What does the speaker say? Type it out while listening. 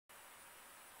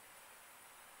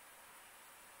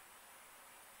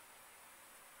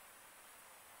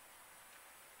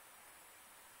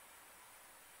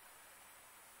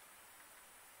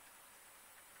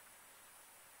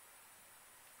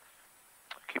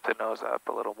Keep the nose up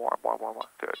a little more, more.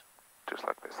 Good. Just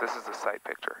like this. This is the sight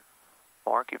picture.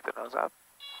 More, keep the nose up.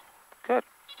 Good.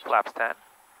 Flaps 10.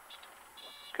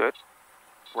 Good.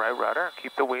 Right rudder,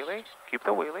 keep the wheelie.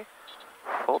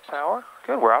 Full power.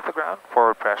 Good, we're off the ground.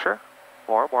 Forward pressure.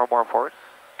 More forward.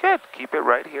 Good, keep it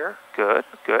right here. Good.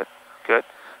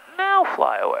 Now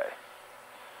fly away.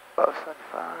 Close and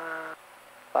fine.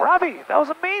 Robbie, that was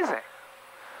amazing.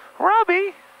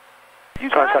 Robbie, you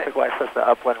got it. Traffic light Cessna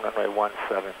upwind runway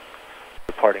 17.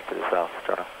 Departing to the south,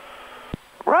 Toronto.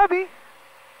 Robbie.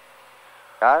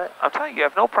 Got it? I'm telling you, you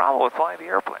have no problem with flying the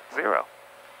airplane. Zero.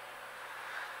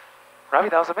 Robbie,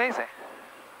 that was amazing.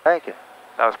 Thank you.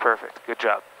 That was perfect. Good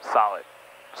job. Solid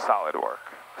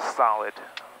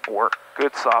work.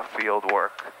 Good soft field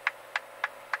work.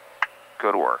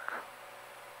 Good work.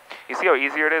 You see how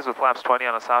easier it is with flaps 20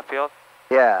 on a soft field?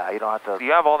 Yeah, you don't have to.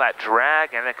 You have all that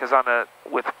drag, and then because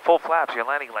with full flaps you're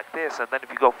landing like this, and then if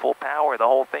you go full power, the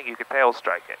whole thing you can tail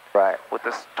strike it. Right. With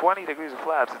this 20 degrees of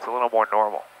flaps, it's a little more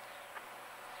normal.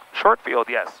 Short field,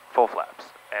 yes, full flaps,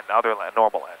 and other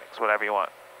normal landings, whatever you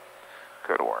want.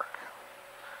 Good work.